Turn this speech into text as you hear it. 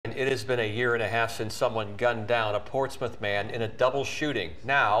It has been a year and a half since someone gunned down a Portsmouth man in a double shooting.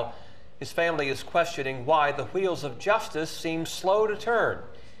 Now, his family is questioning why the wheels of justice seem slow to turn.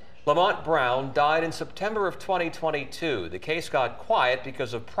 Lamont Brown died in September of 2022. The case got quiet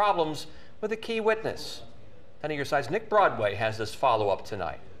because of problems with a key witness. 10 on your side's Nick Broadway has this follow-up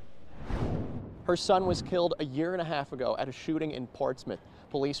tonight. Her son was killed a year and a half ago at a shooting in Portsmouth.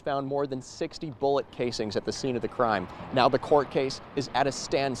 Police found more than 60 bullet casings at the scene of the crime. Now the court case is at a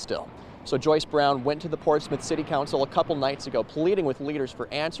standstill. So Joyce Brown went to the Portsmouth City Council a couple nights ago, pleading with leaders for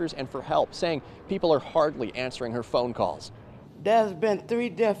answers and for help, saying people are hardly answering her phone calls. There's been 3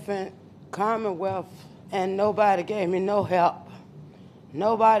 different Commonwealths, and nobody gave me no help.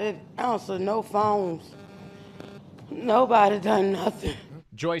 Nobody answered no phones. Nobody done nothing.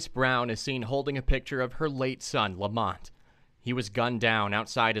 Joyce Brown is seen holding a picture of her late son, Lamont. He was gunned down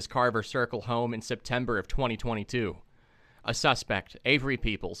outside his Carver Circle home in September of 2022. A suspect, Avery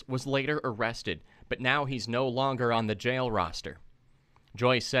Peoples, was later arrested, but now he's no longer on the jail roster.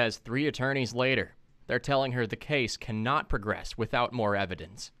 Joyce says 3 attorneys later, they're telling her the case cannot progress without more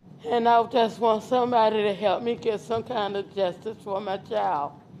evidence. And I just want somebody to help me get some kind of justice for my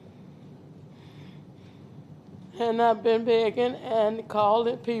child. And I've been begging and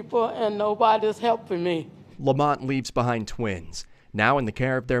calling people, and nobody's helping me. Lamont leaves behind twins, now in the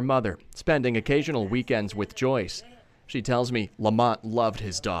care of their mother, spending occasional weekends with Joyce. She tells me Lamont loved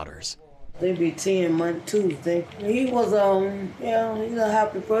his daughters. They be 10 Monday, Tuesday. He was, he's a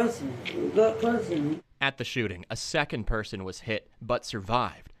happy person, a good person. At the shooting, a second person was hit but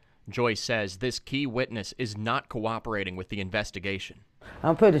survived. Joyce says this key witness is not cooperating with the investigation.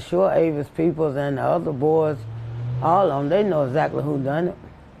 I'm pretty sure Avery Peoples and the other boys, all of them, they know exactly who done it.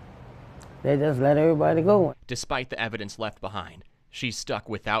 They just let everybody go. Despite the evidence left behind, she's stuck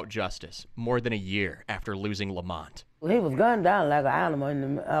without justice more than a year after losing Lamont. He was gunned down like an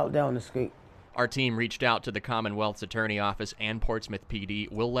animal out there on the street. Our team reached out to the Commonwealth's Attorney Office and Portsmouth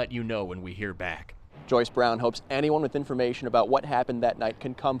PD. We'll let you know when we hear back. Joyce Brown hopes anyone with information about what happened that night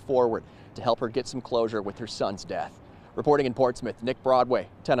can come forward to help her get some closure with her son's death. Reporting in Portsmouth, Nick Broadway,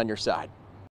 10 on your side.